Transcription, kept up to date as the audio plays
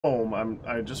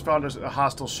I just found a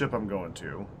hostile ship I'm going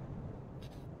to.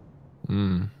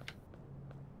 Hmm.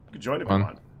 You can join if you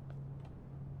Fun.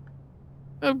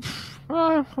 want.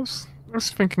 I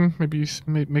was thinking maybe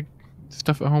make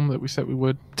stuff at home that we said we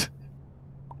would.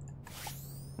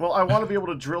 Well, I want to be able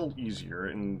to drill easier,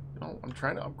 and I'm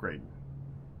trying to upgrade.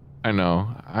 I know.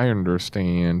 I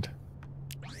understand.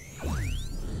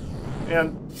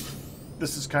 And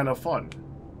this is kind of fun.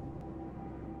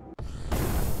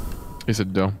 Is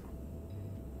it though?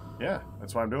 Yeah,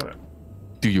 that's why I'm doing it.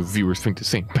 Do your viewers think the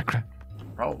same? Background?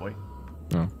 Probably.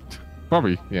 No.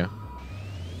 Probably, yeah.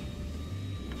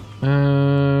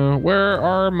 Where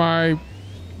are my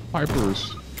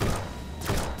pipers?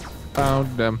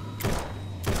 Found them.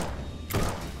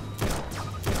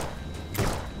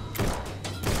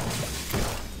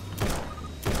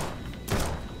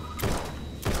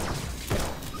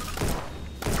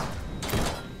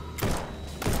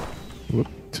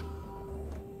 Whooped.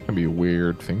 That'd be a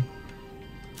weird thing.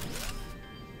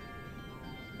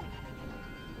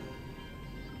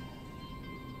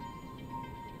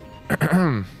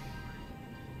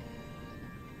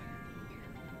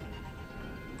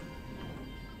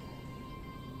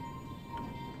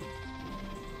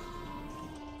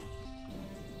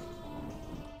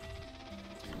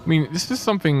 I mean, this is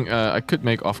something I could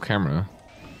make off camera,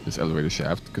 this elevator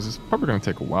shaft, because it's probably going to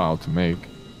take a while to make.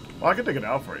 Well, I can take it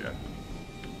out for you.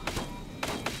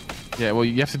 Yeah, well,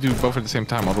 you have to do both at the same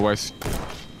time, otherwise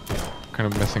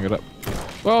kind of messing it up.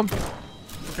 Well,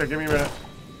 okay, give me a minute.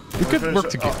 We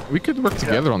could work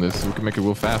together on this. We could make it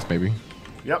real fast, maybe.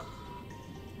 Yep.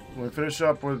 We'll finish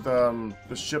up with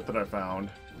the ship that I found.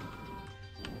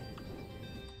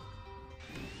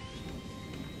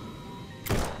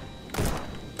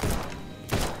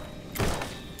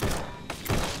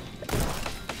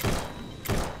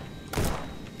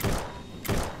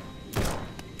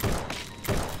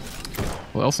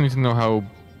 Well, I also need to know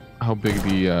how big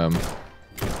the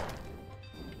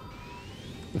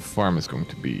farm is going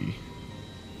to be.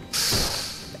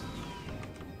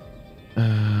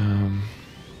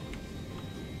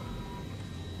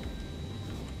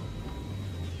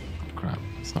 Crap,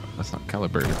 that's not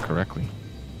calibrated correctly.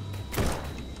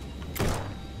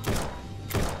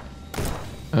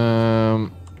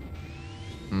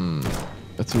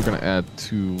 That's we're gonna add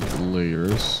 2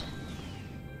 layers.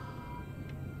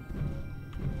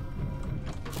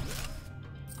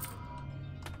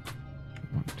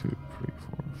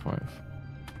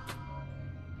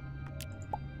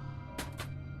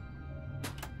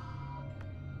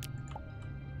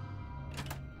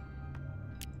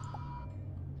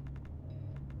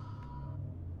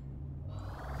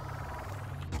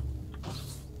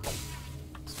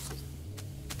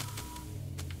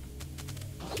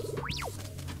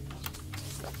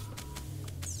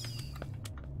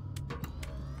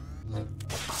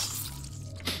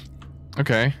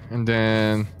 Okay, and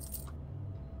then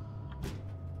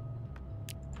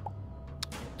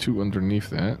 2 underneath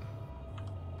that.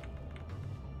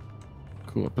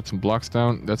 Cool, I put some blocks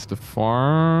down. That's the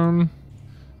farm.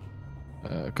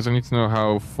 Because I need to know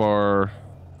how far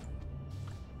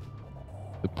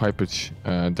the pipage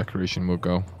decoration will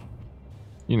go.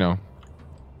 You know,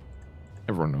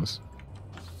 everyone knows.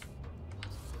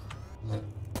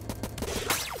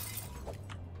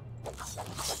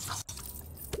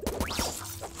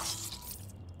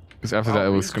 Because after that, it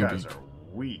was going to be... These guys are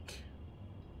weak.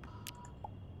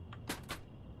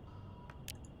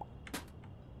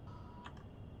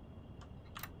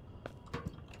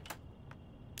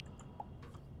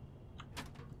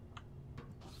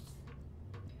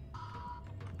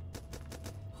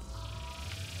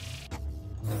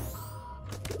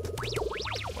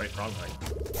 Wait, wrong thing.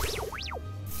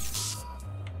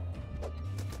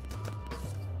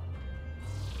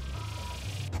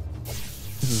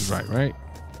 This is right?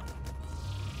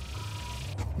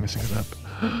 Messing it up.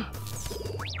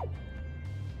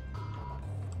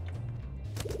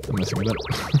 I'm messing it up.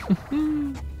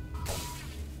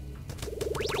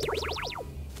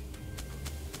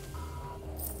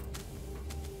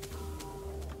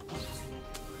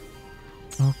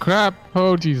 Oh crap!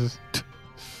 Oh Jesus!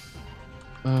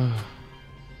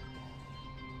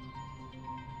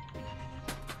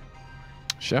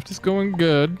 Shaft is going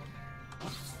good.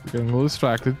 We're getting a little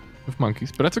distracted with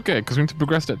monkeys, but that's okay because we need to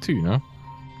progress that too, you know.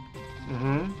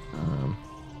 Mm-hmm.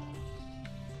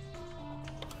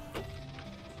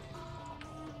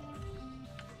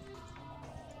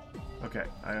 Okay,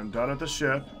 I am done at the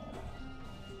ship.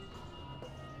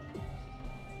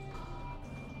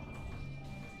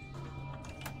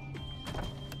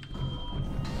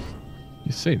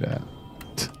 You say that.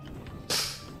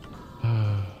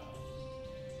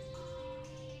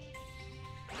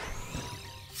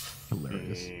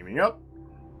 Hilarious. Beaming up.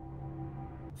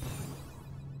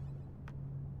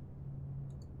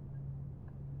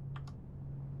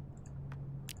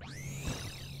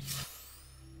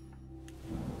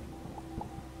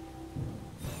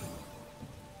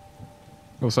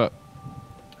 What's up?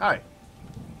 Hi.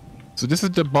 So this is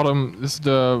the bottom. This is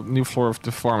the new floor of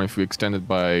the farm. If we extend it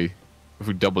by, if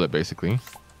we double it, basically.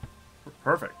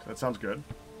 Perfect. That sounds good.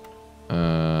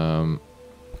 And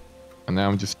now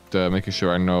I'm just making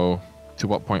sure I know to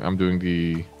what point I'm doing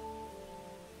the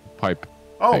pipe.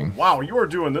 Oh thing. wow, you are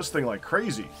doing this thing like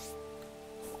crazy.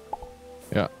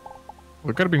 Yeah. Well,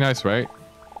 it gotta be nice, right?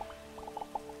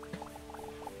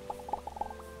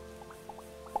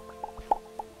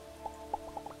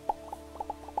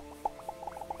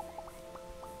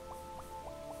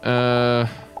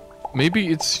 Maybe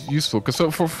it's useful because so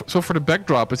for the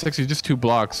backdrop, it's actually just 2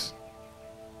 blocks.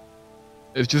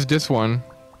 It's just this one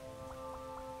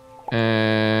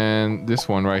and this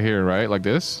one right here, right? Like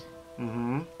this.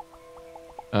 Mm-hmm.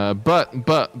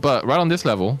 But right on this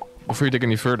level, before you dig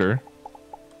any further,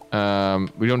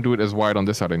 we don't do it as wide on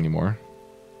this side anymore.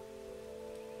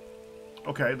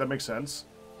 Okay, that makes sense.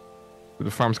 So the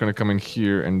farm's gonna come in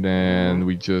here, and then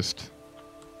we just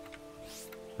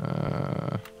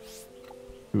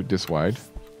do it this wide.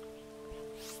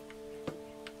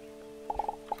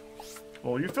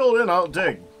 Well, you fill it in, I'll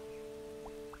dig.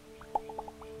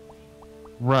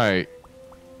 Right.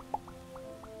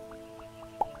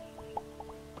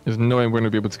 There's no way we're gonna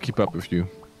be able to keep up with you.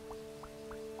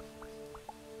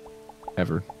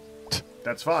 Ever.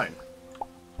 That's fine.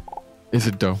 Is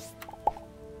it though?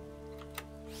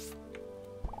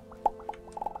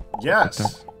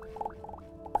 Yes.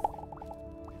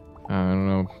 I don't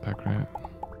know, pack rat.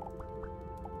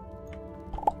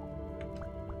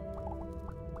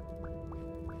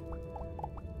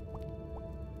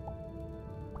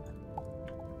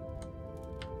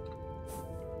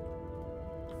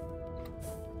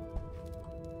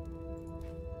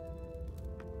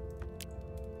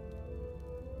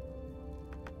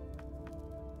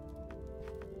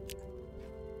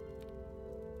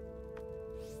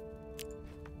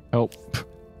 Help.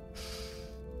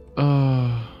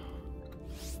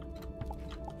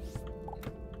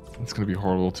 It's gonna be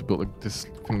horrible to build like this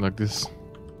thing like this.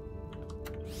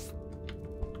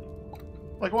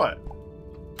 Like what?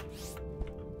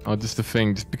 Oh, just the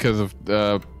thing, just because of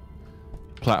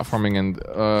platforming and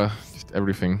just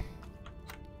everything.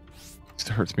 Just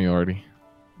hurts me already.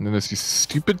 And then there's this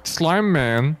stupid slime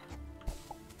man.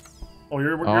 Oh,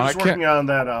 you're just working on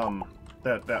that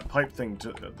that pipe thing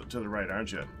to the right,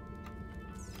 aren't you?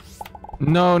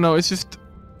 No, it's just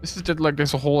that like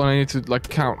there's a hole and I need to like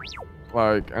count.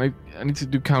 Like I need to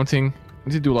do counting. I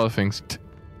need to do a lot of things.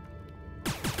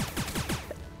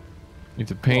 Need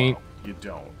to paint. Well, you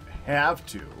don't have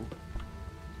to.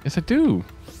 Yes, I do.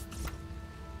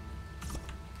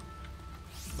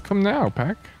 Come now,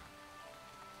 Pack.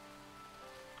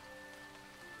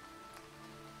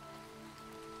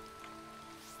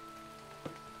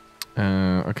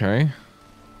 Okay.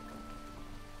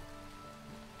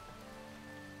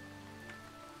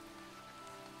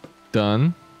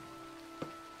 Done.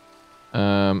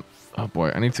 Oh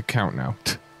boy, I need to count now.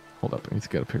 Hold up, I need to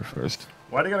get up here first.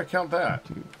 Why do you gotta count that?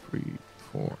 1, 2, 3,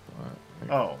 4, 5.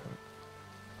 8. Oh.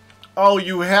 Oh,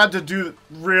 you had to do...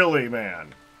 Really,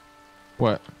 man.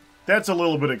 What? That's a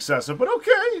little bit excessive, but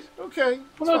okay. Okay.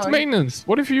 Well, that's maintenance.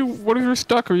 What if you're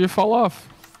stuck or you fall off?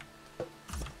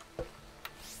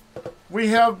 We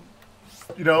have,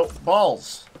 you know,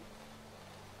 balls.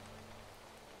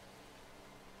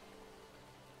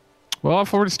 Well,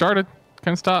 I've already started.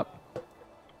 Can't stop.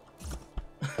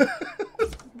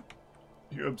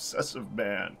 You obsessive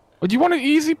man. Oh, do you want it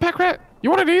easy, Pack Rat? You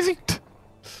want it easy?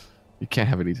 You can't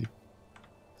have it easy.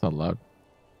 It's not allowed.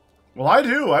 Well, I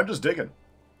do. I'm just digging.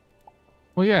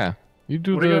 Well, yeah. You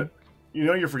do What the... You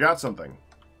know you forgot something.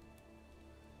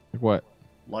 Like what?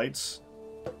 Lights.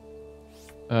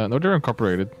 No, they're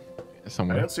incorporated I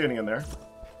somewhere. didn't see anything in there.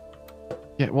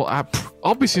 Yeah, well,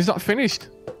 obviously it's not finished.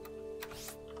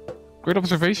 Great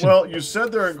observation. Well, you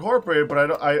said they're incorporated,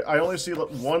 but I only see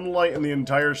one light in the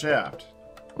entire shaft.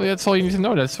 Well, that's all you need to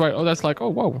know. That's why. Oh, that's like, oh,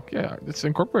 whoa, yeah, it's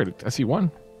incorporated. I see 1.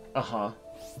 Uh-huh.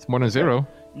 It's more than 0.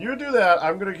 You do that.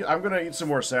 I'm gonna eat some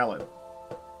more salad.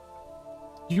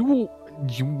 You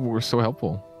were so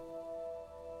helpful.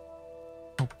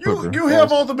 Oh, You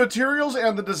have all the materials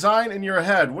and the design in your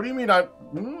head. What do you mean I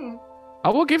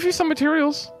will give you some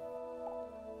materials.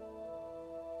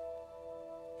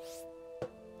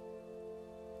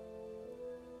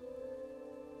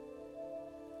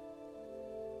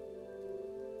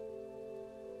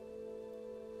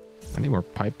 I need more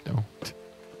pipe though.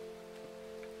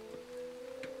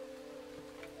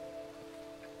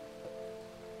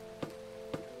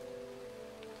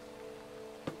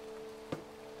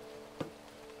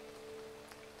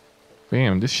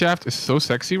 Bam, this shaft is so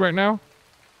sexy right now.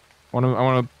 I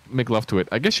wanna make love to it.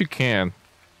 I guess you can.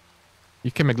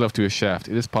 You can make love to a shaft.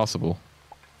 It is possible.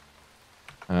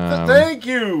 Thank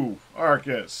you,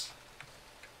 Arkas.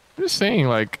 I'm just saying,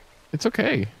 like, it's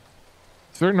okay.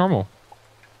 It's very normal.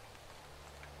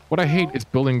 What I hate is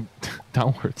building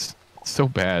downwards. It's so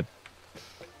bad.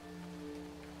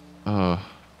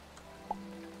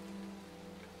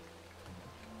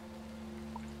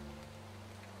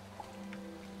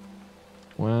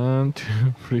 1, 2,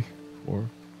 3, 4.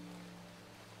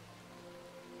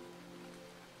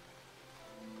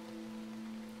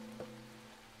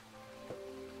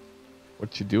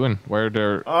 What you doing? Where's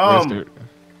there?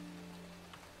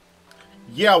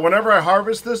 Yeah, whenever I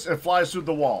harvest this, it flies through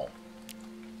the wall.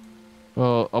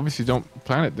 Well, obviously don't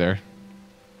plant it there.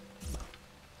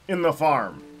 In the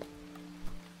farm.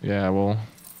 Yeah, well.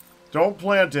 Don't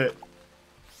plant it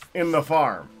in the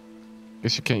farm.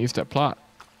 Guess you can't use that plot.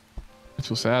 It's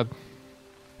so sad.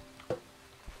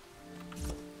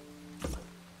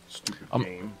 Stupid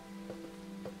game.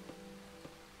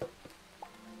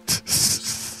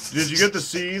 Did you get the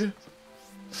seed?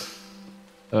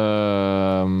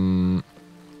 I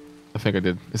think I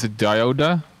did. Is it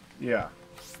Dioda? Yeah.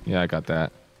 Yeah, I got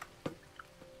that.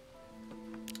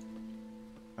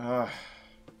 Well,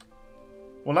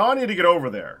 now I need to get over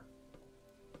there.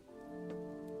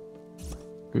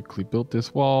 Quickly built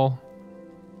this wall.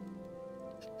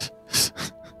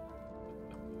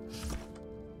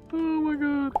 Oh my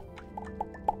god.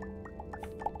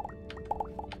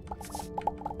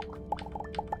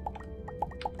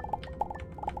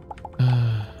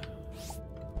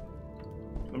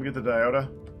 Let me get the Dioda.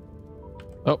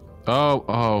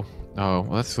 Oh, well,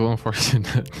 that's so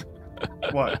unfortunate.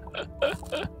 What?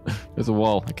 There's a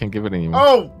wall. I can't give it anymore.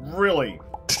 Oh, really?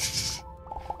 It's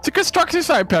a construction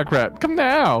site, Pack Rat. Come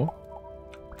now.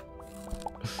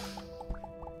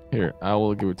 Here, I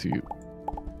will give it to you.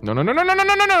 No.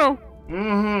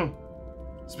 Mm-hmm.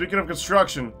 Speaking of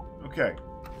construction, okay.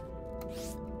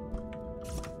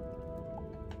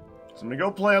 So I'm gonna go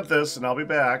plant this, and I'll be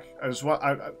back. I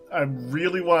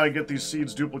really want to get these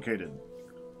seeds duplicated.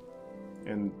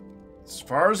 And as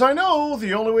far as I know,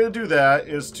 the only way to do that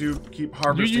is to keep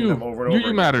harvesting them over and over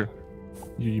again. Matter.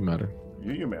 You matter.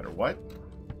 You matter. What?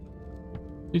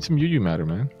 Need some you matter,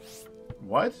 man.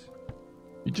 What?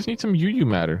 You just need some you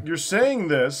matter. You're saying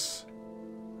this,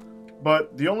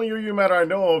 but the only you matter I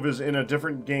know of is in a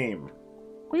different game.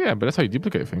 Well, yeah, but that's how you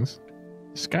duplicate things.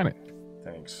 Scan it.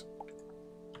 Thanks.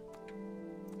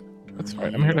 That's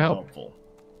right. I'm here to help. Helpful.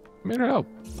 I'm here to help.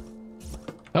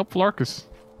 Helpful Arkas.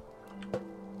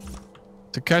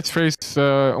 It's a catchphrase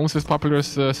almost as popular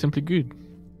as Simply Good.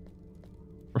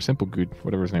 Or Simple Good,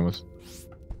 whatever his name was.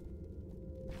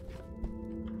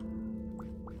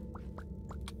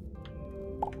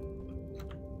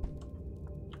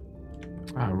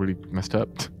 I really messed up.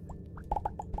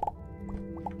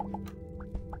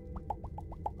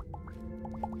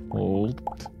 Hold.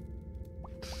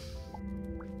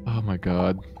 Oh my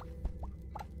god.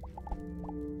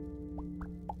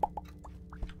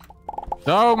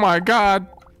 Oh my god!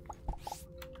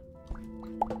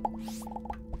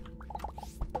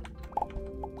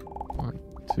 One,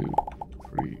 2,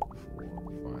 3,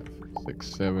 4, 5, 6,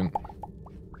 7.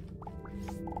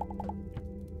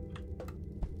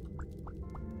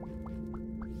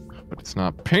 But it's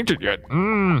not painted yet.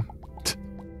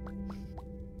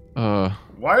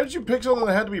 Why did you pick something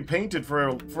that had to be painted for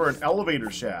an elevator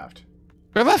shaft?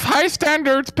 We have high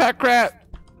standards, Pack Rat.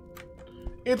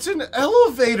 It's an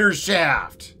elevator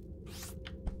shaft.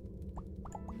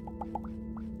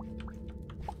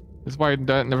 This is why I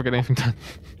never get anything done.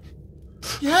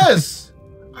 Yes,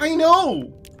 I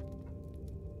know.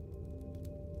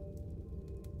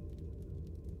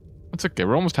 It's okay.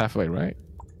 We're almost halfway, right?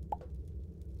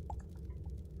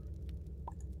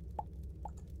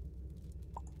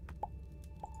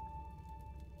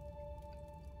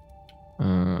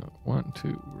 One,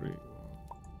 two, three.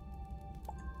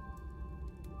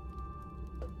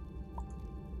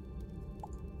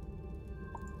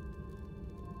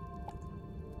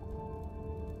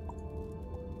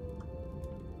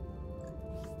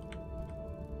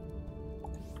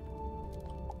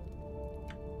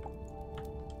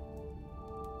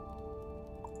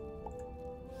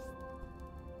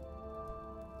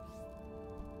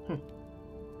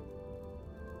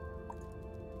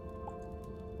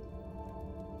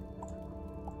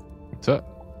 What's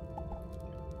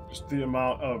up? Just the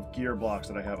amount of gear blocks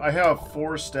that I have. I have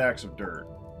 4 stacks of dirt.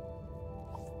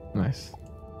 Nice.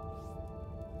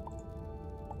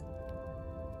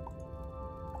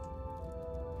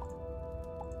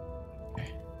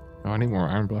 Okay. Oh, I need more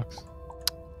iron blocks.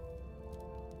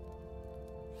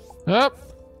 Up.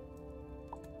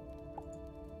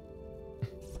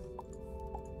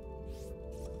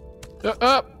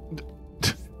 Up.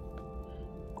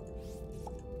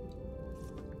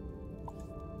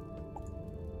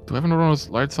 Do I have another one of those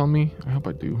lights on me? I hope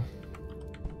I do.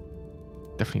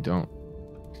 Definitely don't.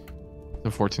 It's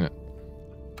unfortunate.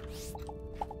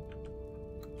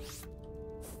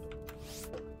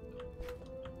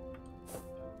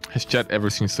 Has Chad ever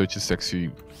seen such a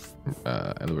sexy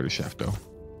elevator shaft, though?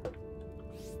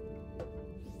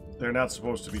 They're not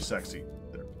supposed to be sexy.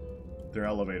 They're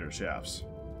elevator shafts.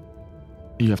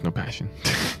 You have no passion.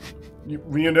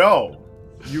 You know,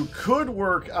 you could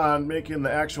work on making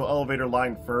the actual elevator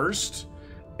line first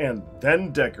and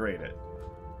then decorate it.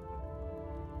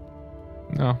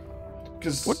 No.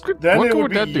 Because then it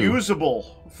would be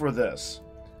usable for this.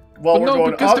 While but we're no,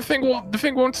 going because up, the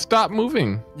thing won't stop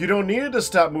moving. You don't need it to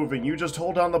stop moving. You just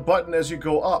hold down the button as you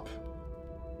go up.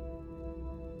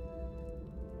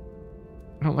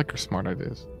 I don't like your smart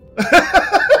ideas.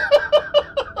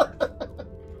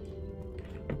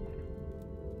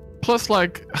 Plus,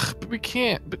 like, but we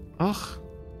can't. But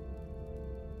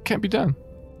can't be done.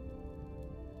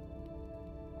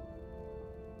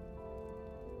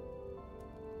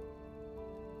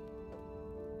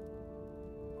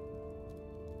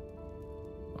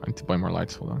 I need to buy more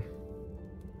lights. Hold on.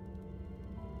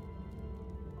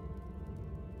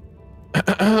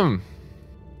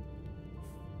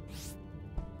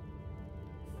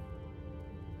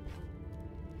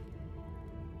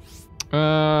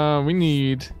 We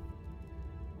need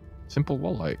simple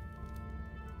wall light.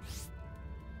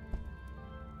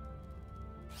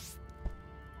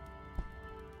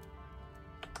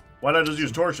 Why not just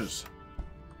use torches?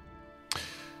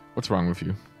 What's wrong with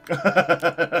you? Go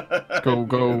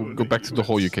back to the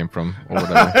hole you came from, or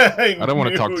whatever. I don't want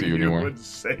to talk to you anymore. You would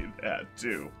say that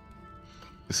too.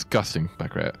 Disgusting,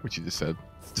 Backrat, what you just said.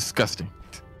 Disgusting.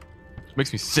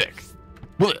 Makes me sick.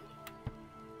 What?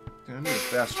 I need a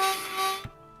fast.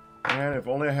 Man, if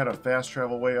only I had a fast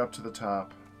travel way up to the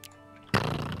top.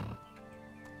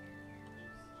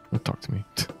 Don't talk to me.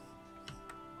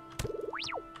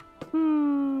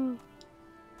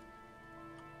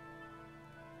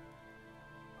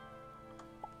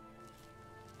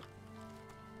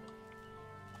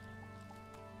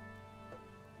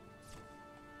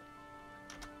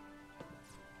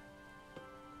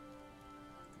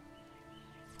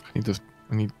 I need this.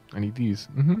 I need these.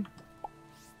 Mm-hmm.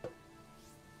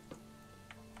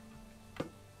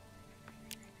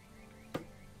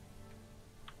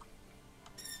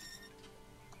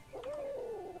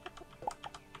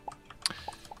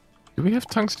 Do we have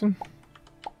tungsten?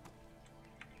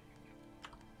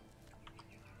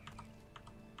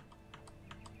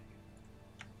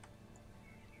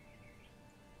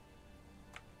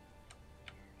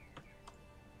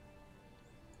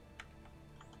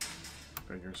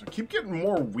 Figures. I keep getting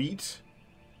more wheat,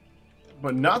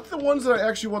 but not the ones that I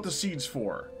actually want the seeds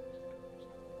for.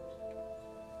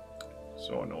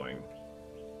 So annoying.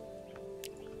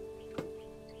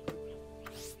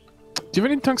 Do you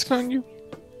have any tungsten on you?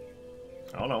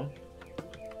 I don't know.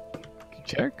 Can you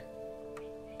check?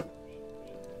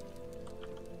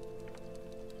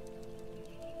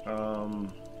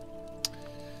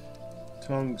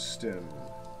 Tungsten.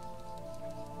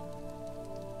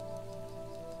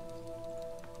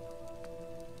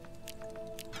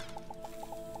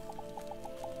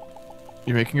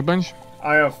 You making a bunch?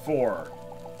 I have 4.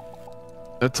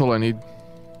 That's all I need.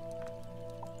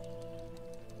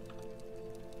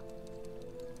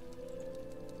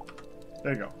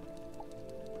 There you go.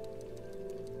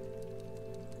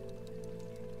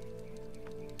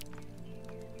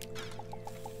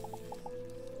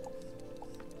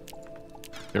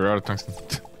 They're out of tungsten.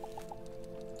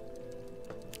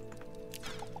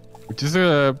 Which is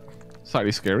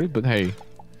slightly scary, but hey,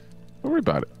 don't worry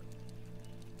about it.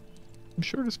 I'm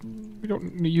sure we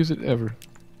don't need to use it ever.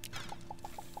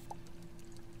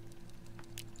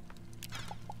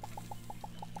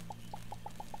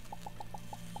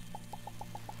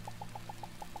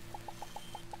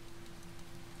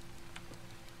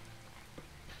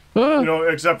 You know,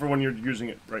 except for when you're using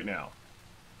it right now.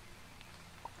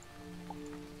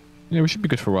 Yeah, we should be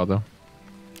good for a while, though.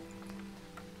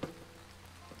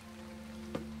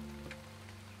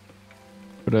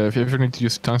 But if you ever need to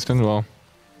use tungsten, well,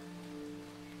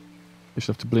 you just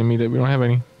have to blame me that we don't have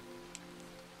any.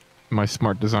 My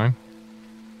smart design.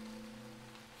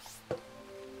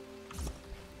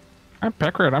 I'm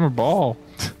Packard, I'm a ball.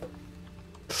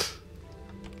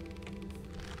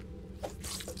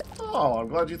 Oh, I'm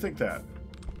glad you think that.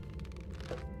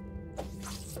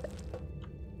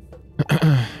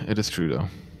 It is true, though.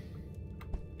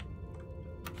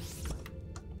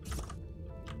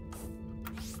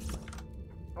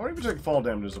 I wonder if you take fall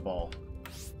damage as a ball.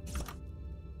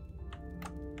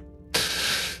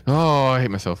 Oh, I hate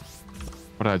myself.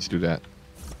 Why did I just do that?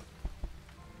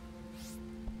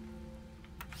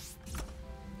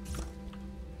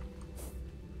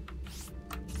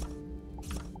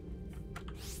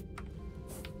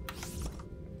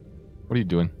 What are you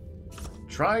doing?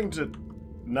 Trying to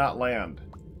not land.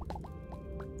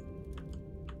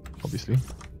 Obviously.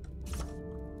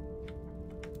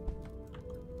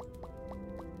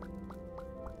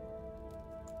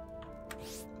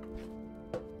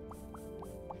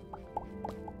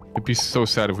 It'd be so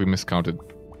sad if we miscounted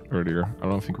earlier. I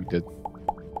don't think we did.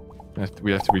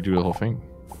 We have to redo the whole thing.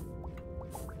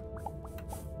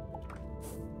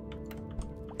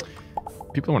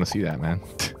 People want to see that, man.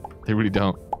 They really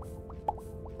don't.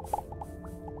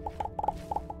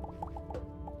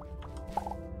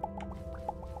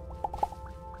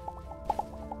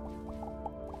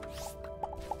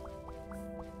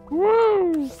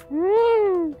 Woo!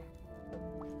 Woo!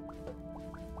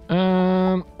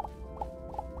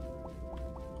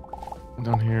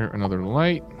 Down here, another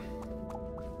light.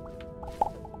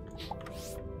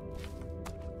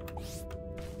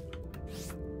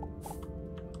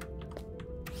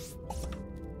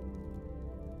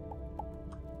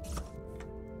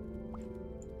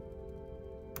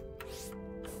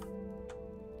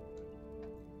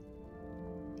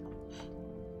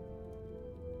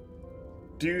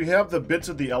 Do you have the bits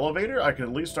of the elevator? I can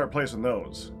at least start placing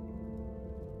those.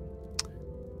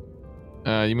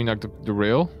 You mean like the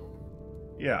rail?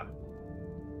 Yeah.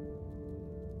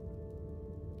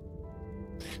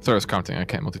 Sorry, I was counting. I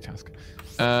can't multitask.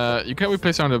 You can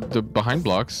replace on the behind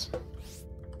blocks.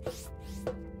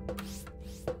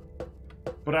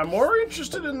 But I'm more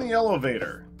interested in the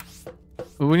elevator.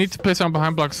 But we need to place on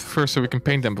behind blocks first so we can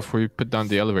paint them before you put down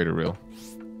the elevator rail.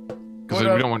 Because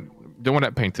we don't want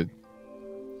that painted.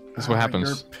 That's what happens.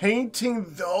 You're painting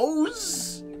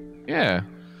those? Yeah,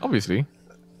 obviously.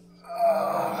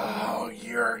 Oh,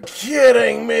 you're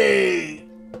kidding me!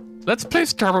 Let's play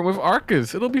Starbound with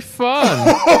Arkas. It'll be fun.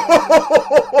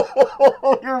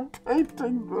 You're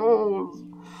painting those.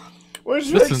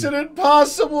 Which makes it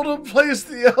impossible to place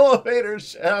the elevator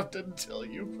shaft until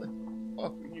you...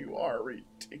 Oh, you are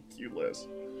ridiculous.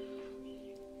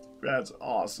 That's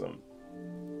awesome.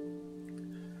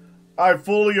 I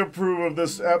fully approve of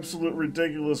this absolute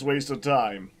ridiculous waste of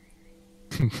time.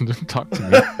 Don't talk to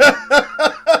me.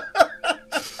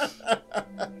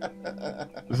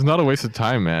 This is not a waste of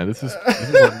time, man. This is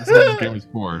what this game is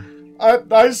for.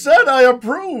 I said I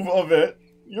approve of it.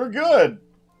 You're good.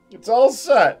 It's all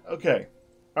set. Okay.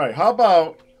 Alright, how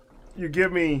about you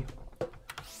give me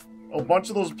a bunch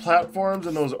of those platforms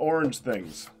and those orange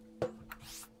things?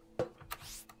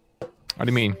 What do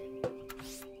you mean?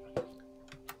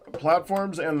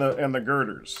 Platforms and the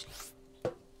girders.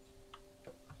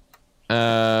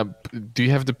 Do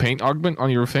you have the paint augment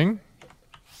on your thing?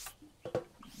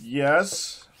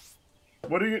 Yes.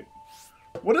 What is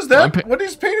that? What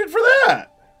is painted for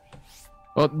that?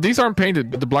 Well, these aren't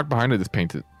painted, but the block behind it is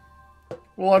painted.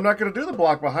 Well, I'm not going to do the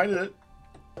block behind it.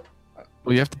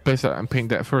 Well, you have to place that and paint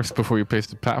that first before you place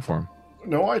the platform.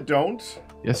 No, I don't.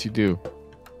 Yes, you do.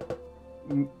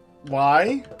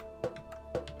 Why?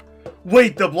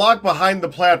 Wait, the block behind the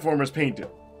platform is painted.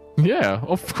 Yeah,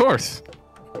 of course.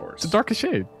 Of course. It's the darkest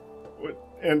shade.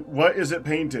 And what is it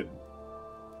painted?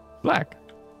 Black.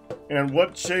 And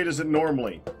what shade is it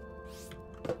normally?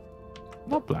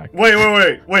 Not black. Wait.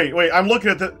 I'm looking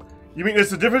at the... You mean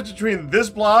it's the difference between this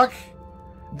block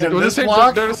and this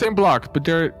block? They're the same block, but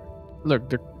they're... Look,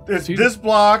 they're... It's this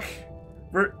block...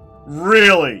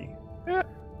 Really? Yeah.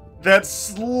 That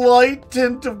slight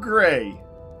tint of gray.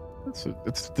 It's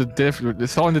the diff.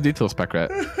 It's all in the details, Packrat.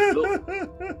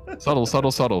 Subtle.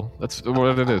 That's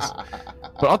what it is.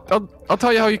 But I'll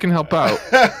tell you how you can help out.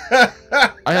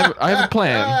 I have a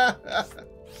plan.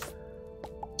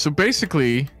 So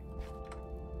basically,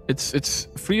 it's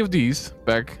 3 of these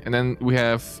back, and then we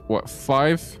have what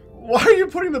 5. Why are you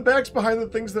putting the backs behind the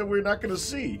things that we're not going to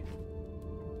see?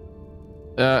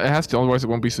 It has to, otherwise it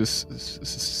won't be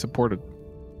supported.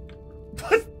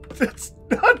 But it's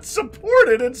not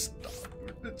supported. It's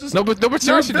just no, but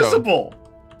seriously, not visible.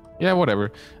 Though. Yeah,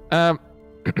 whatever.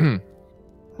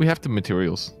 We have the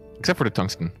materials, except for the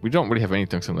tungsten. We don't really have any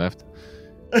tungsten left.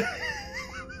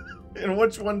 And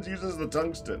which one uses the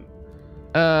tungsten?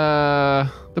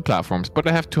 The platforms. But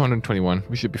I have 221.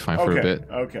 We should be fine for a bit.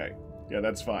 Okay. Yeah,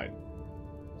 that's fine.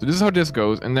 So this is how this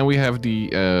goes, and then we have the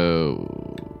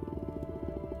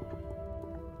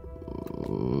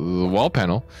wall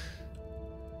panel,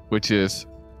 which is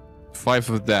 5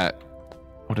 of that.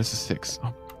 Oh, this is 6.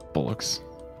 Oh, bollocks.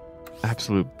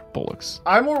 Absolute bollocks.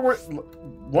 I'm more worried.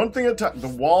 One thing at a time. The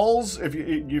walls. If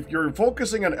you're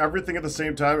focusing on everything at the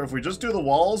same time, if we just do the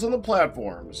walls and the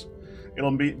platforms,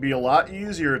 it'll be a lot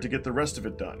easier to get the rest of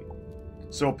it done.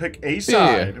 So pick a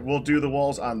side. Yeah. We'll do the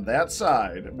walls on that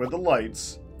side with the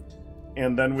lights,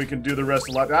 and then we can do the rest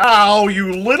of the light. Ow,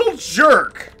 you little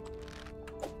jerk!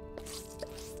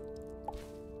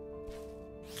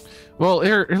 Well,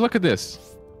 here, look at this.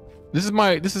 This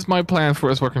is my plan for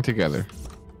us working together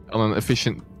on an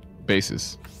efficient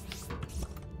basis.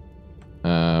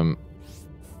 I'll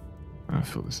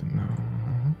fill this in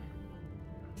now.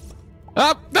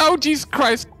 Oh, no, Jesus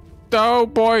Christ. Oh,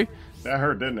 boy. That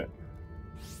hurt, didn't it?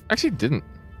 Actually, it didn't.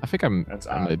 I think I'm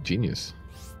a genius.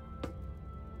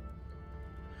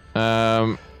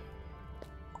 So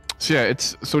yeah,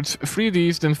 it's 3 of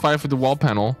these, then 5 with the wall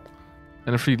panel,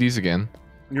 and 3 of these again.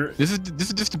 This is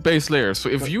just the base layer. So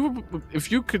if you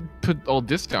could put all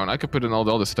this down, I could put in all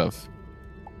the other stuff.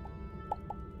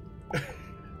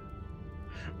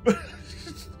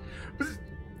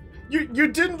 You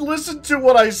didn't listen to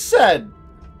what I said.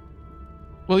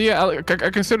 Well, yeah, I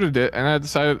considered it, and I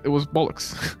decided it was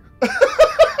bollocks.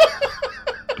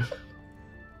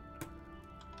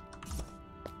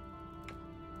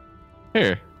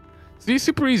 Here, see,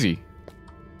 super easy.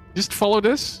 Just follow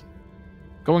this,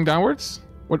 going downwards.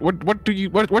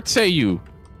 What say you,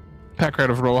 Packrat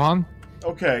of Rohan?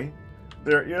 Okay,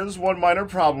 there is one minor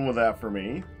problem with that for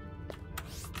me.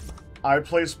 I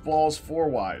placed walls 4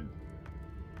 wide.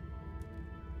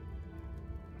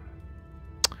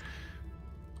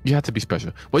 You had to be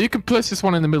special. Well, you can place this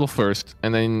one in the middle first,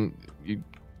 and then you.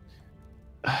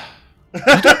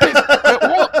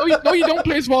 No, you don't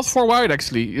place walls 4 wide.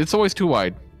 Actually, it's always 2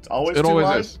 wide. It's always it too always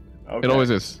wide? is. Okay. It always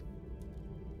is.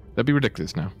 That'd be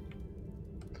ridiculous now.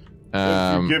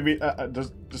 If you give me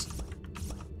just.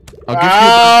 I'll give you.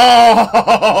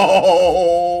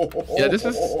 Yeah, this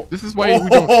is why we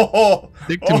don't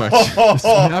dig too much. This is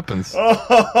what happens.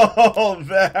 Oh,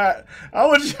 that!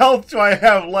 How much health do I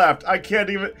have left? I can't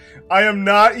even. I am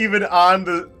not even on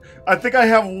the. I think I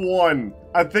have 1.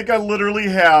 I think I literally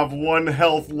have 1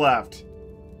 health left.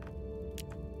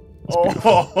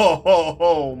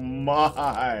 Oh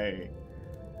my!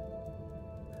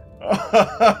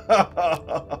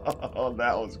 Oh,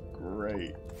 that was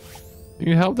great. You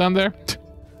need help down there?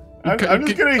 I'm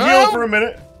just gonna heal for a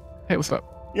minute. Hey, what's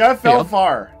up? Yeah, I fell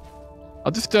far.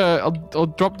 I'll just I'll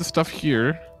drop the stuff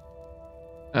here.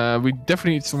 We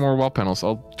definitely need some more wall panels.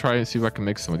 I'll try and see if I can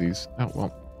make some of these. Oh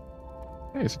well.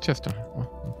 Hey, it's a chest down here.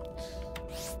 Well,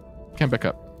 can't back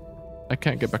up. I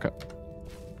can't get back up.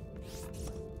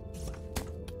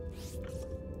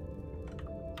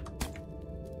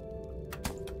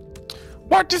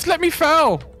 What? Just let me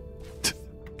fall.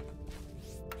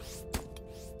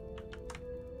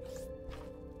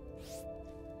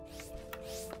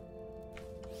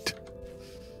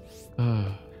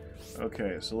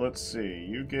 Okay, so let's see.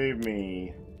 You gave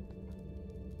me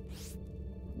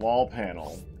wall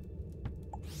panel,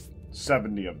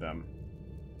 70 of them.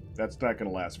 That's not going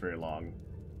to last very long.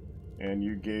 And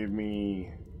you gave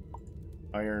me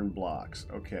iron blocks.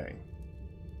 Okay.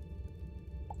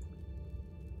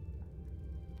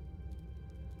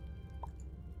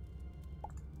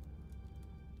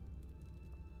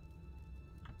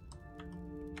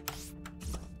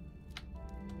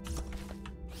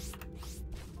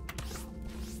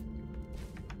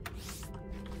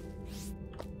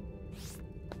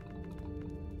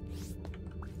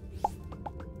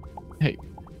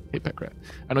 Hey, Packrat.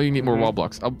 I know you need more wall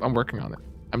blocks. I'm working on it.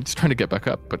 I'm just trying to get back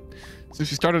up, but since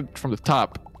you started from the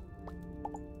top,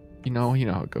 you know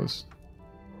how it goes.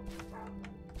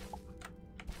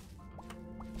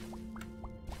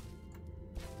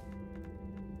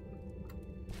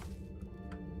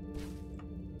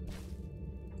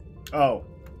 Oh,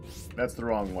 that's the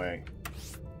wrong way.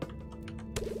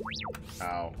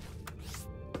 Ow.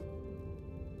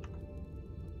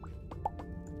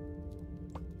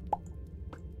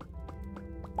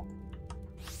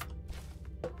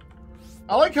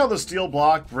 I like how the steel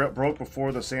block broke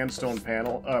before the sandstone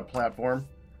panel platform.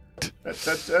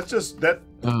 That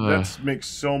makes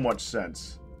so much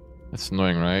sense. That's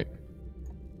annoying, right?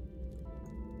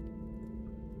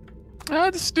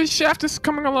 This shaft is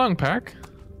coming along, Pack.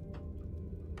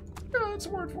 Yeah, that's a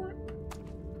word for it.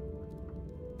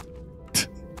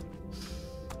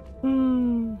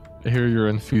 I hear your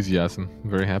enthusiasm. I'm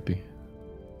very happy.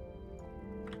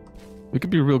 We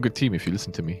could be a real good team if you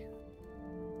listen to me.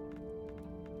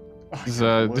 This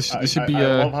should be.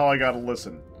 I love how I gotta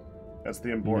listen. That's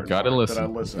the important part. Listen. That I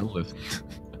listen. You gotta listen.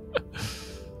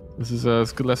 This is a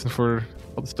good lesson for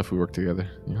all the stuff we work together.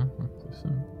 You know.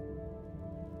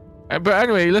 But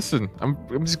anyway, listen.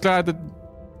 I'm just glad that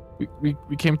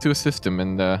we came to a system,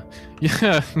 and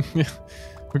yeah,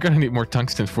 we're gonna need more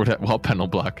tungsten for that wall panel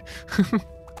block.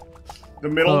 The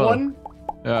middle one?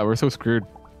 Yeah, we're so screwed.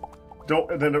 Don't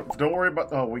worry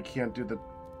about. Oh, we can't do the.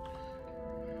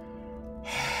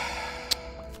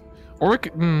 Or we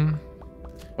could.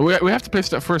 We have to place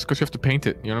that first because we have to paint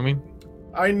it. You know what I mean?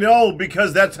 I know,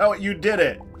 because that's how you did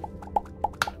it.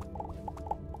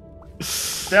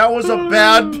 That was a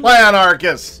bad plan,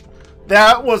 Arkas.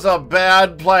 That was a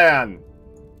bad plan.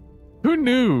 Who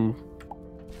knew?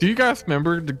 Do you guys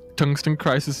remember the tungsten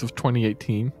crisis of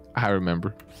 2018? I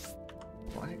remember.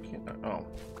 Why can't I? Oh.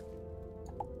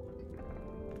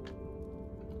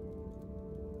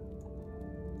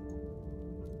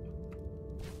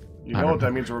 You know what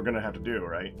that means we're gonna have to do,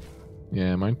 right?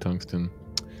 Yeah, mine tungsten.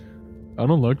 I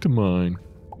don't like to mine.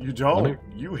 You don't?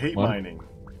 You hate mining.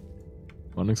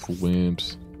 Mining's for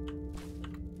wimps.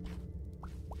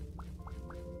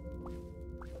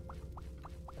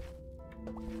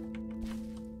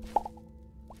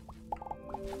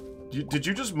 Did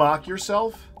you just mock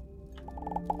yourself?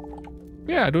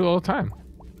 Yeah, I do it all the time.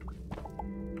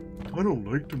 I don't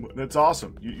like to. That's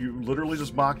awesome. You literally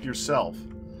just mocked yourself.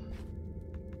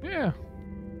 Yeah.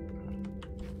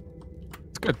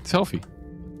 It's good. It's healthy.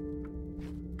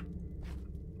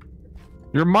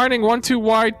 You're mining one too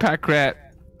wide, Pack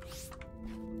Rat.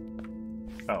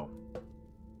 Oh.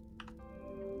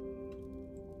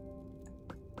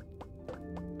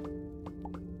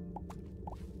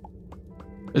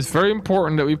 It's very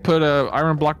important that we put a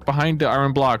iron block behind the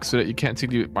iron block so that you can't see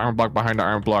the iron block behind the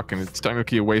iron block, and it's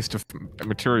technically a waste of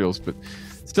materials, but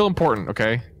still important,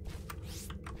 okay?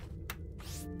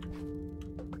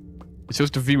 It shows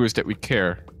the viewers that we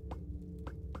care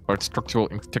about structural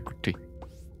integrity.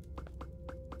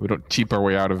 We don't cheap our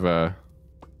way out of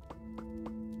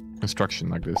construction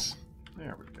like this.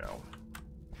 There we go.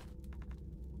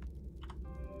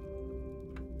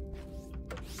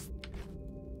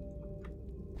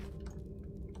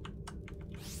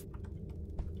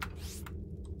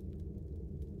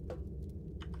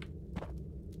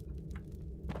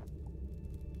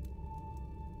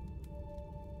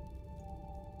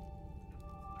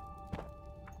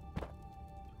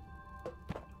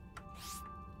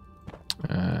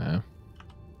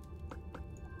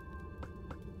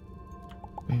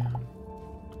 Bam.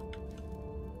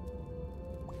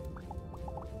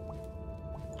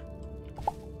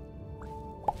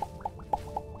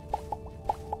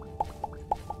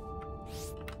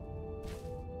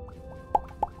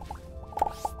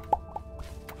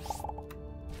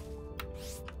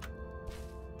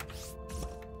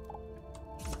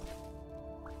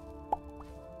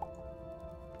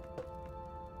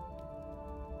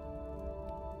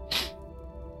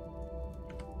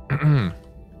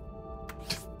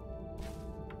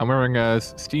 I'm wearing a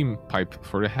steam pipe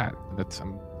for the hat.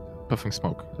 I'm puffing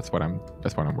smoke. That's what I'm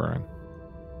wearing.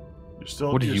 You're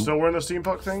still wearing the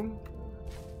steampunk thing?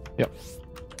 Yep.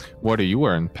 What are you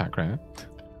wearing, Pack Rat?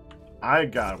 I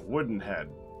got a wooden head.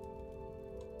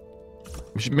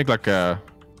 We should make like a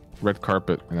red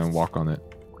carpet and then walk on it.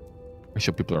 We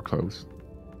show people our clothes.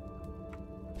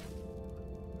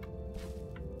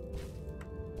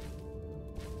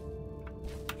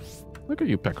 Look at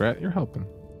you, Pack Rat. You're helping.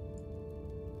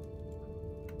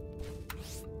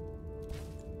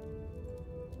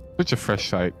 Such a fresh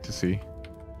sight to see.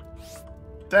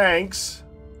 Thanks.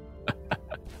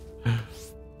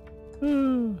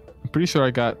 I'm pretty sure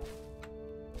I got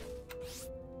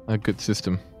a good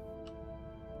system.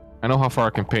 I know how far I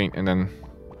can paint, and then...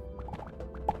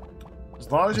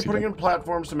 As long as you're putting in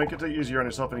platforms to make it easier on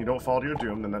yourself and you don't fall to your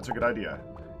doom, then that's a good idea.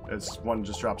 It's one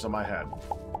just drops on my head.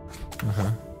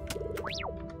 Uh-huh.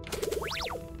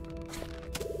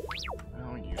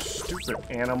 Oh, you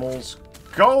stupid animals.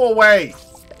 Go away!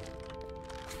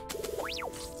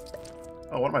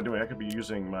 Oh, what am I doing? I could be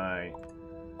using my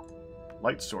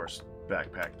light source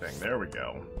backpack thing. There we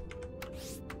go.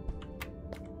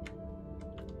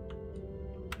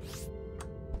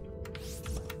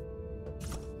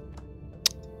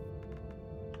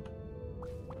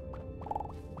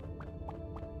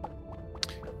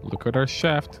 Look at our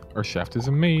shaft. Our shaft is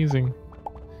amazing.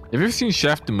 Have you ever seen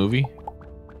Shaft the movie?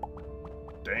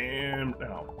 Damn.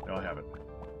 No, I haven't.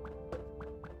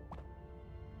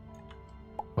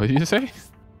 What did you say?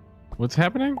 What's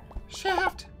happening?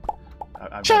 Shaft!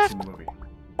 I've Shaft! not seen the movie.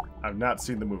 I've not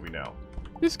seen the movie now.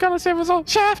 He's gonna save us all.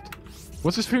 Shaft!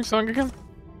 What's his theme song again?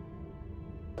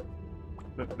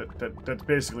 That's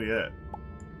basically it.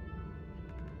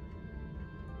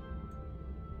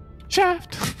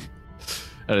 Shaft!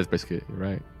 That is basically it, you're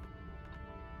right.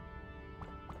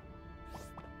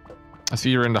 I see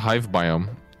you're in the hive biome.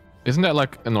 Isn't that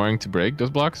like annoying to break those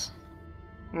blocks?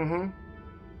 Mm-hmm.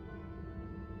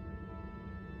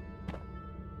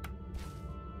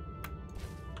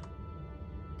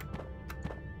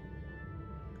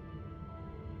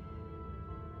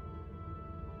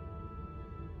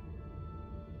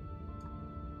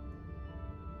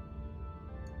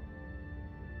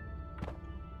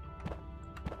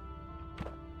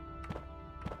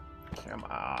 Come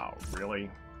on, really?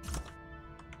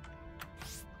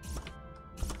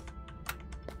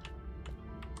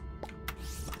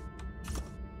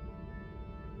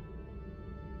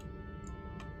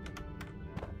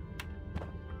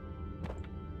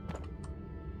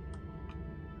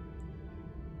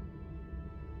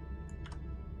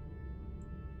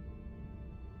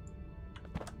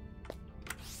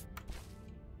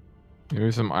 Maybe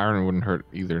some iron wouldn't hurt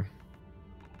either.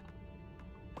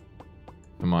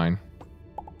 The mine.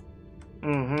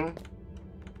 Mm-hmm.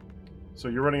 So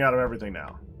you're running out of everything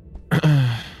now.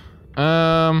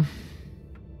 A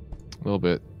little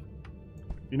bit.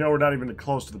 You know we're not even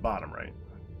close to the bottom, right?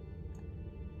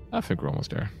 I think we're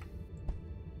almost there.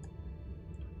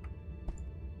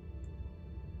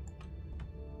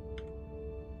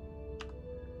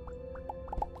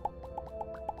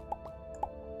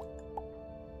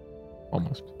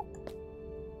 Almost.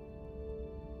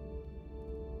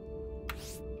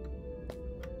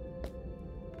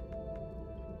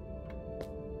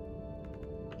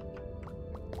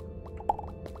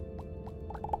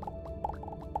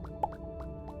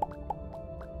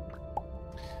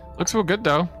 Looks real good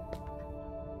though.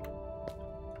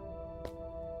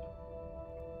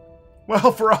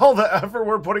 Well, for all the effort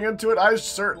we're putting into it, I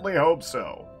certainly hope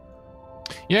so.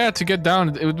 Yeah, to get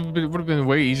down, it would have been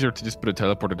way easier to just put a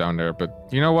teleporter down there. But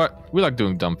you know what? We like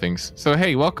doing dumb things. So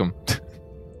hey, welcome.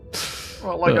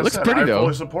 Well, like I looks said, pretty, I though.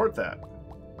 fully support that.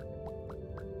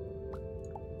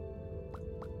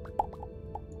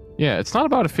 Yeah, it's not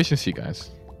about efficiency,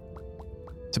 guys.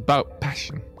 It's about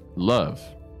passion, love,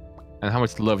 and how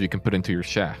much love you can put into your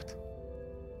shaft.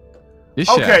 This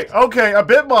shaft, Okay, a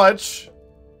bit much.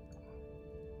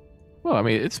 well, I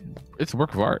mean, it's a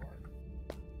work of art.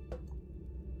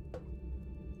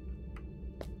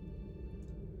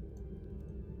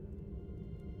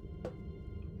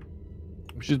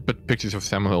 We should put pictures of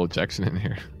Samuel L. Jackson in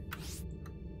here.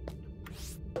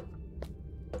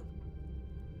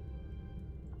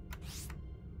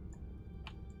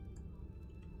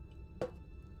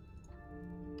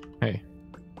 Hey.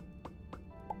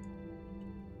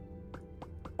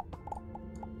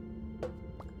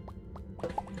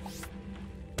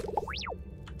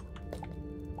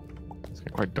 It's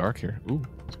getting quite dark here. Ooh,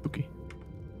 spooky.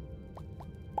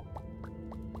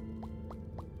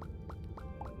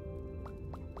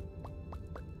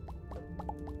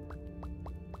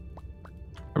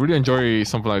 I really enjoy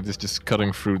something like this, just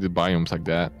cutting through the biomes like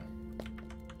that.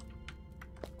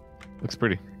 Looks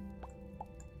pretty.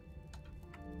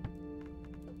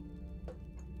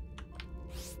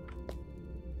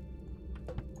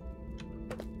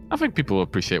 I think people will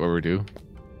appreciate what we do.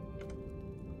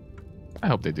 I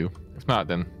hope they do. If not,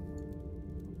 then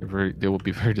they will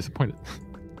be very disappointed.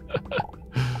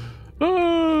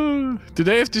 Oh,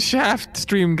 today is the shaft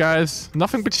stream, guys.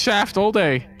 Nothing but shaft all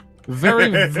day. Very,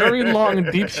 very long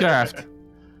and deep shaft.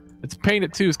 It's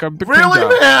painted too. It's got a big paint Really,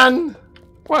 job. man?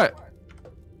 What?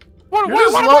 What You're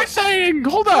am I saying?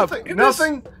 Hold up.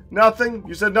 Nothing.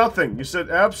 You said nothing. You said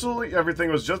absolutely everything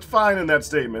was just fine in that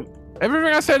statement.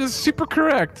 Everything I said is super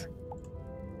correct.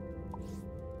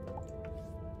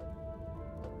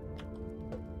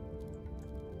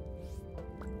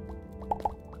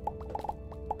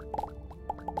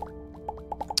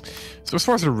 So as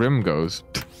far as the rim goes,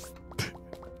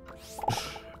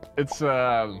 it's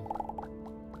I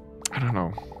don't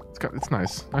know. It's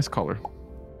nice color.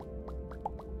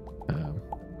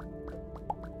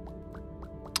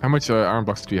 How much iron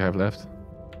blocks do you have left?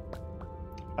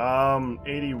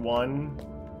 81.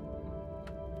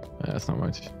 That's not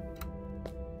much.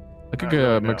 I could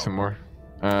really make some more,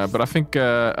 but I think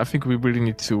we really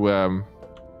need to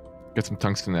get some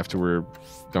tungsten after we're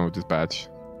done with this batch.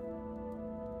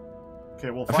 Okay,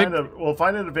 we'll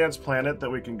find an advanced planet that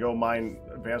we can go mine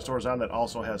advanced ores on that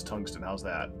also has tungsten. How's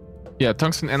that? Yeah,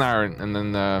 tungsten and iron, and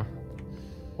then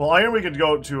well, iron we could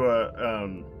go to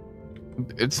a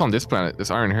it's on this planet.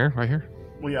 There's iron here, right here.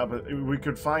 well, yeah, but we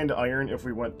could find iron if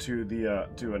we went to the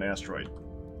to an asteroid.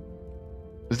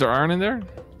 Is there iron in there?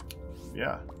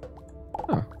 Yeah.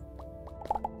 Huh.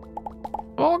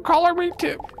 Well, color me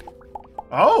too.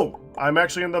 Oh, I'm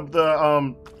actually in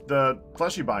the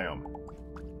fleshy biome.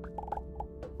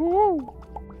 Woo.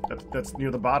 That's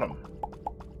near the bottom.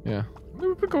 Yeah.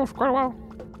 We've been going for quite a while.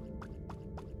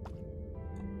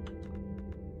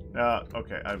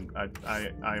 Okay.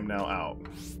 I'm now out.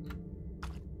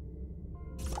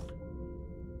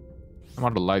 I'm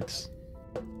out of lights.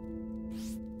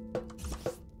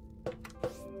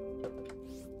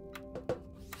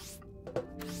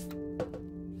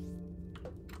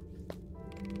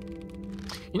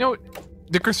 You know,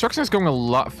 the construction is going a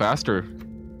lot faster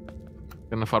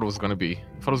than I thought it was going to be.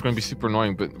 I thought it was going to be super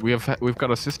annoying, but we've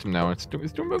got a system now. It's doing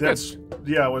real good.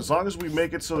 Yeah. As long as we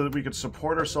make it so that we could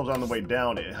support ourselves on the way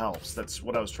down, it helps. That's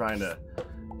what I was trying to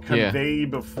convey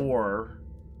before.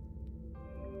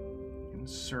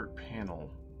 Insert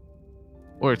panel.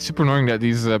 Or it's super annoying that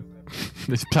these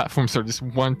these platforms are just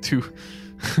 1, 2.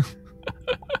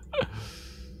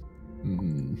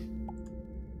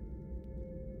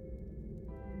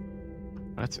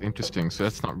 That's interesting. So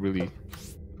that's not really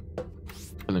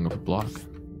filling up a block.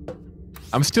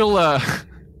 I'm still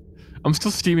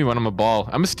steamy when I'm a ball.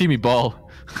 I'm a steamy ball.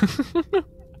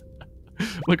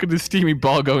 Look at this steamy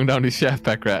ball going down the shaft,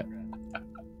 pack rat.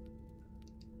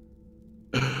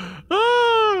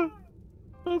 Ah,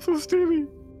 I'm so steamy.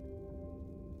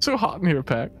 So hot in here,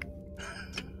 Pack.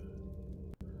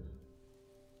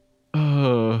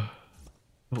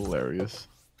 Hilarious.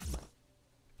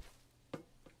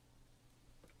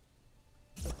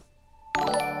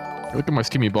 Look at my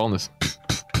steamy ballness.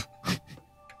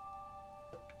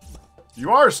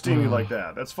 You are steamy like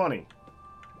that. That's funny.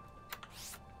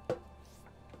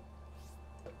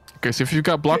 Okay, so if you've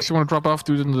got blocks you want to drop off,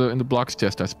 do it in the blocks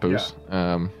chest, I suppose.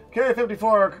 Yeah.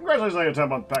 K54, congratulations on your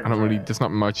 10-month package. I don't really. There's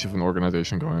not much of an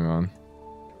organization going on.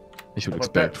 You should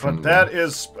expect from. That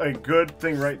is a good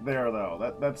thing right there,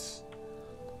 though. That's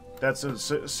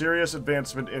a serious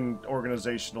advancement in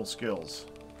organizational skills.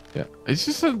 Yeah, it's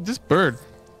just this bird.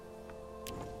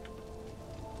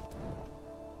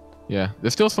 Yeah,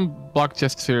 there's still some block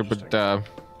chests here, but I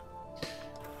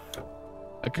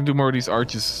can do more of these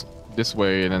arches this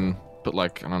way, and then put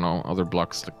like I don't know other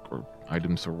blocks like, or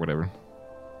items or whatever.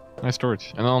 Nice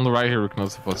storage. And then on the right here we can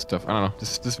also put stuff. I don't know.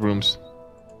 This rooms.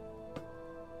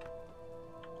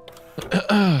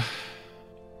 All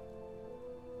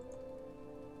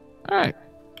right.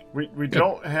 We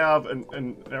don't have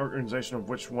an organization of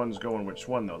which ones go in which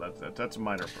one, though. That's a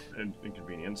minor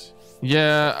inconvenience.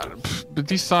 Yeah, but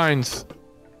these signs,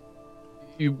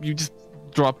 you just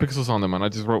draw pixels on them, and I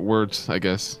just wrote words, I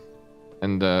guess.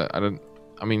 And I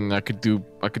mean, I could do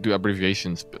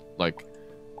abbreviations, but like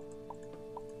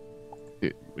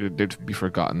they'd be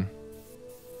forgotten.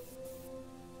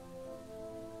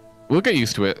 We'll get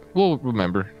used to it. We'll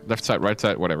remember. Left side, right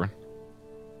side, whatever.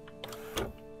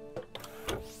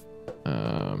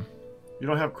 You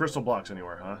don't have crystal blocks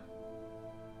anywhere, huh?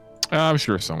 I'm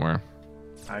sure somewhere.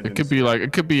 It could be like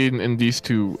it could be in these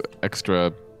two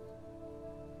extra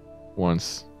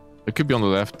ones. It could be on the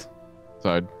left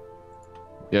side.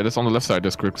 Yeah, that's on the left side.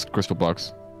 There's crystal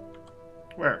blocks.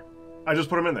 Where? I just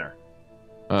put them in there.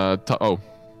 Oh.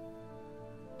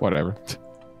 Whatever.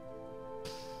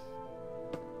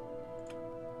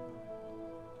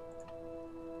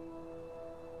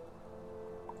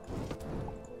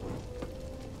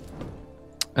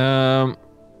 I'm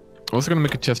also gonna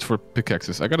make a chest for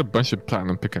pickaxes. I got a bunch of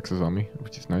platinum pickaxes on me,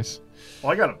 which is nice.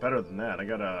 Well, I got it better than that. I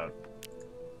got a...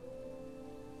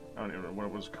 I don't even know what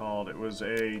it was called. It was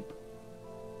a...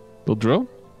 Little drill?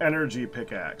 Energy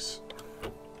pickaxe.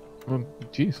 Oh,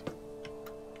 jeez.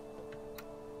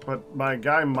 But my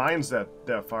guy mines that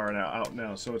far out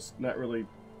now, so it's not really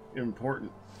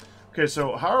important. Okay,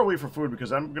 so how are we for food?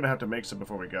 Because I'm gonna have to make some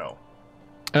before we go.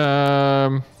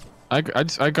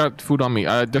 I got food on me.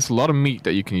 There's a lot of meat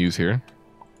that you can use here.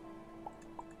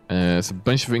 There's a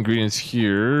bunch of ingredients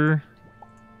here.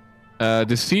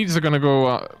 The seeds are gonna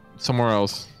go somewhere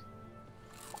else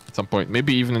at some point.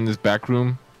 Maybe even in this back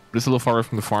room. But it's a little far away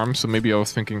from the farm, so maybe I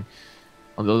was thinking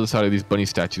on the other side of these bunny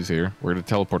statues here, where the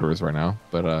teleporter is right now.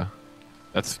 But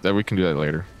that we can do that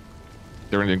later.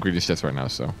 They're in the ingredients chest right now,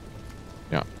 so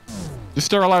yeah. Just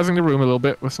sterilizing the room a little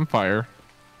bit with some fire.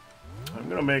 I'm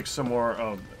gonna make some more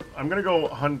of... I'm gonna go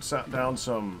hunt down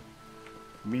some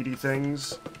meaty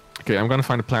things. Okay, I'm gonna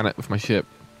find a planet with my ship.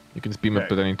 You can just beam up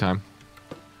at any time.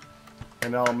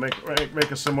 And I'll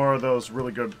make us some more of those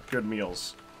really good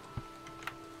meals.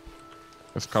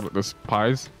 Let's call it those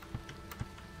pies.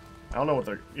 I don't know what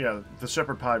they're... Yeah, the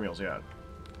shepherd pie meals, yeah.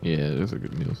 Yeah, those are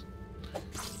good meals.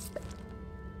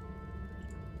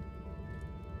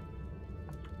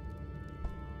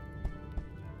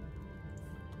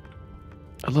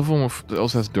 I love one that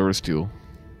also has Durasteel.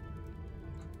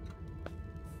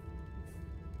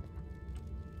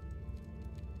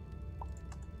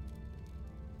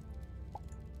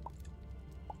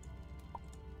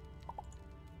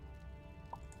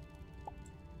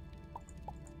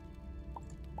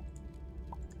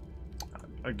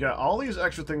 I got all these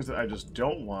extra things that I just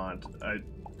don't want.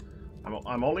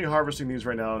 I'm only harvesting these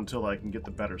right now until I can get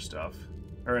the better stuff.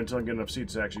 Or until I get enough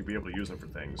seeds to actually be able to use them for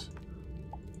things.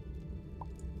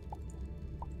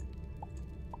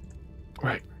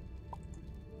 Right.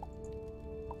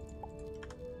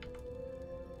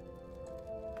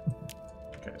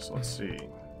 Okay, so let's see.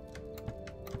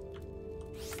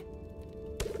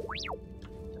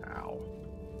 Ow.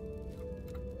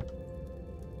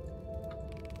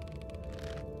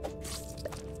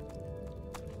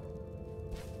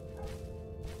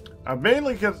 I've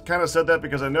mainly kind of said that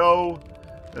because I know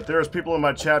that there's people in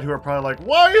my chat who are probably like,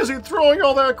 why is he throwing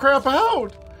all that crap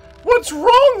out? What's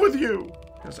wrong with you?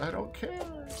 Because I don't care.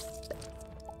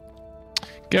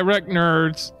 Get wrecked,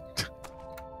 nerds.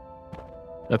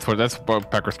 That's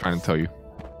what Pecker's trying to tell you.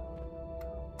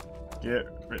 Yeah,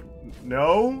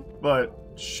 no, but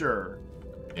sure.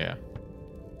 Yeah.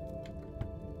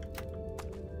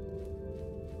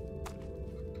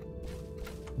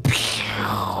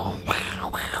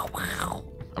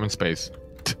 I'm in space.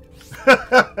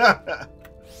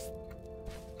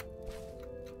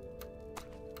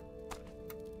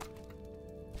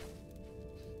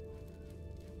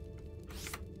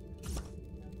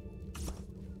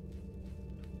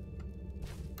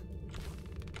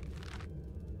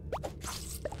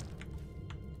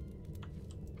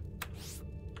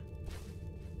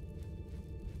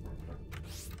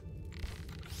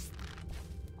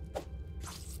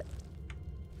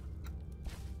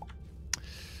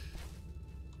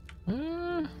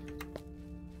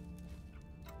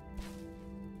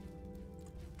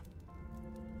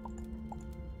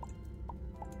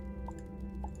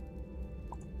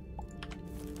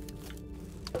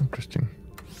 Interesting.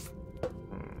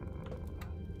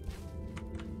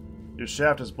 Your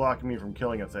shaft is blocking me from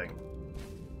killing a thing.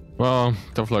 Well,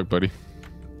 tough luck, buddy.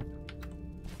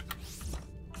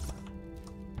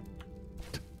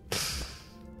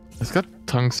 It's got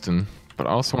tungsten, but I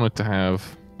also want it to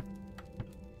have...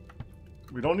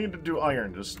 We don't need to do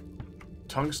iron, just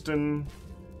tungsten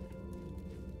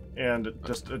and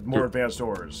just more advanced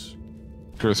ores.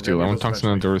 Durasteel. I want tungsten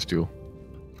and Durasteel.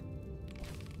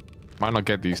 Might not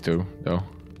get these two, though.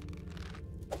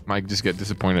 Might just get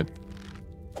disappointed.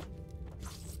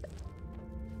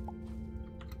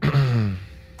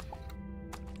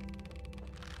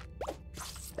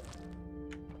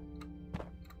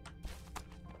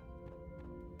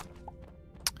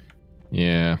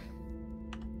 Yeah.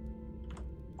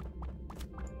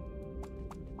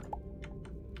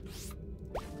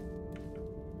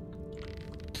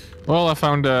 Well, I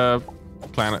found a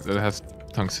planet that has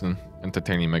tungsten and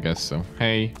titanium, I guess, so...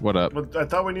 Hey, what up? But I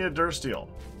thought we needed Durasteel.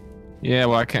 Yeah,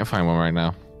 well, I can't find one right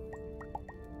now.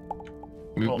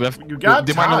 Well, you got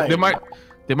time.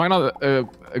 They might not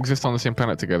exist on the same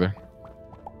planet together.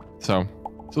 So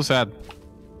sad.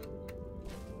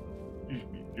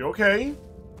 You okay?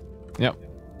 Yep.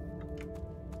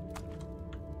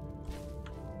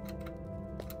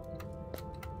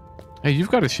 Hey,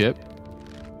 you've got a ship.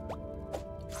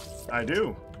 I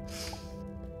do.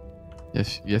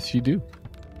 Yes, you do.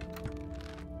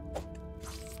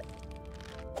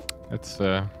 It's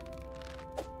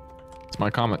my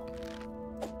comet.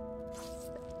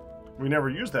 We never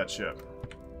used that ship.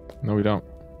 No, we don't.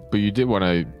 But you did when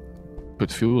I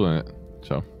put fuel in it,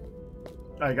 so.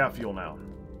 I got fuel now.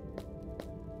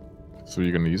 So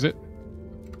you're gonna use it?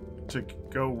 To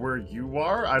go where you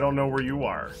are? I don't know where you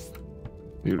are.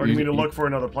 You mean to look for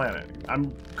another planet?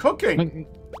 I'm cooking!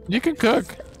 You can cook.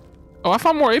 Oh, I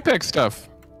found more Apex stuff.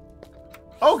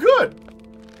 Oh, good!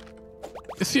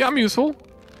 See, I'm useful.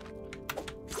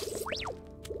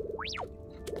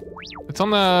 It's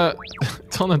on the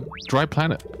it's on a dry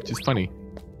planet, which is funny.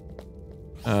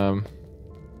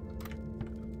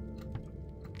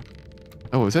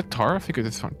 Oh, is that tar? I figured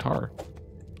it's found tar.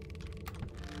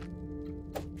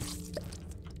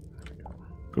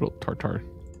 Good old tar.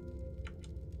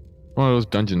 One of those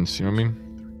dungeons, you know what I mean?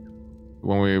 The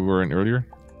one we were in earlier.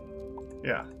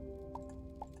 Yeah.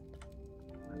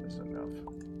 That is enough.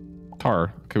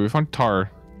 Tar. Okay, we found tar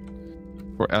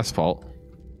for asphalt.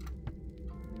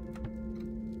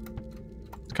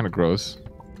 It's kind of gross.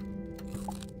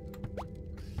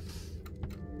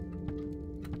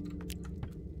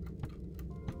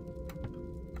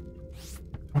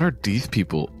 What are these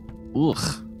people?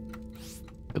 Ugh.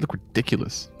 They look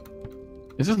ridiculous.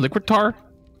 Is this liquid tar?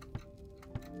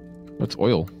 Oh, it's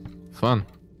oil. Fun.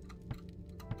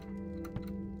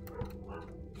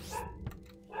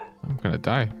 I'm gonna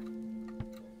die.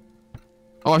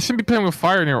 Oh, I shouldn't be playing with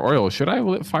fire near oil. Should I?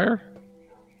 Will it fire?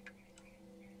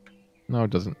 No, it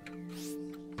doesn't.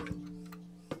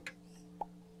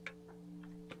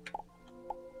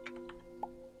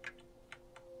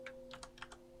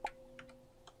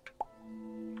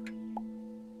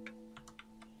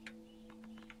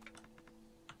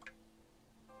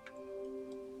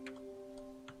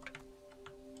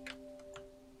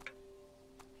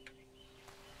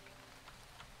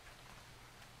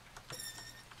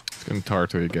 gonna tar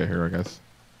till you get here, I guess.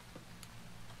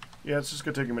 Yeah, it's just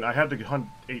gonna take a minute. I had to hunt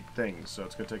 8 things, so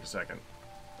it's gonna take a second.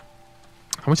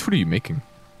 How much food are you making?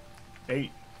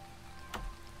 8.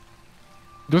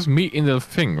 There's meat in the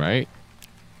thing, right?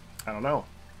 I don't know.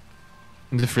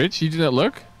 In the fridge? You didn't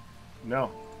look?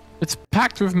 No. It's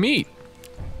packed with meat.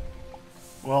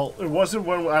 Well, it wasn't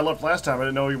when I left last time. I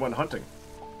didn't know you went hunting.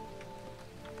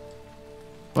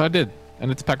 Well, I did,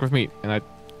 and it's packed with meat, and I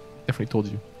definitely told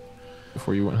you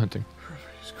before you went hunting.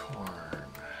 Perfect corn.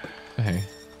 Hey.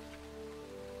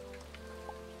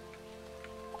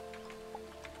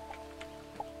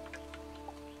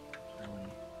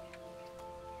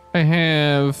 I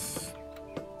have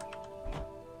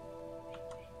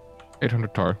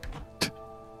 800 tar.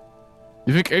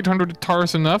 You think 800 tar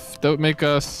is enough? That would make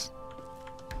us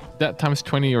that times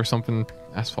 20 or something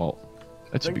asphalt.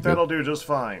 That should be I think good. that'll do just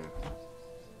fine.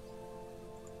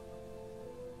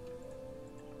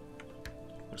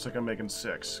 Looks like I'm making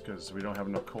 6 because we don't have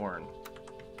enough corn.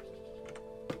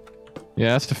 Yeah,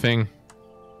 that's the thing.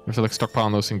 We have to like stockpile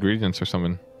those ingredients or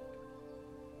something.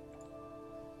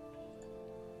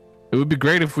 It would be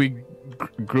great if we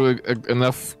grew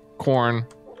enough corn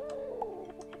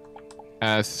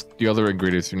as the other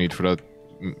ingredients you need for that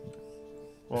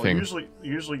Well, thing.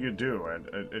 usually you do.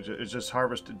 It's just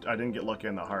harvested. I didn't get lucky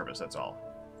in the harvest. That's all.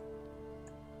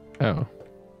 Oh.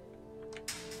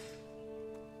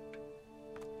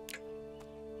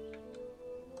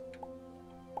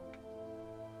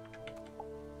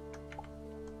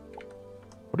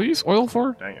 What do you use oil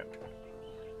for? Dang it.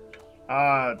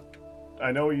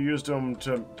 I know you used them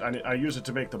to. I use it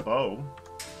to make the bow.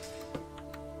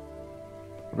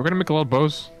 We're gonna make a lot of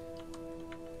bows.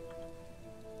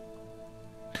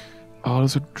 Oh,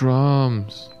 those are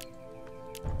drums.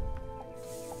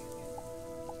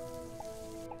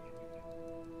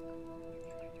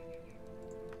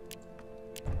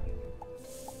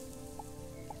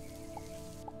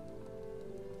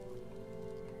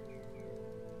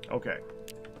 Okay.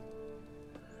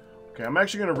 Okay, I'm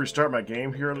actually going to restart my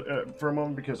game here for a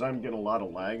moment because I'm getting a lot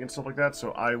of lag and stuff like that,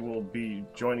 so I will be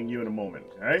joining you in a moment,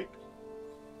 alright?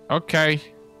 Okay.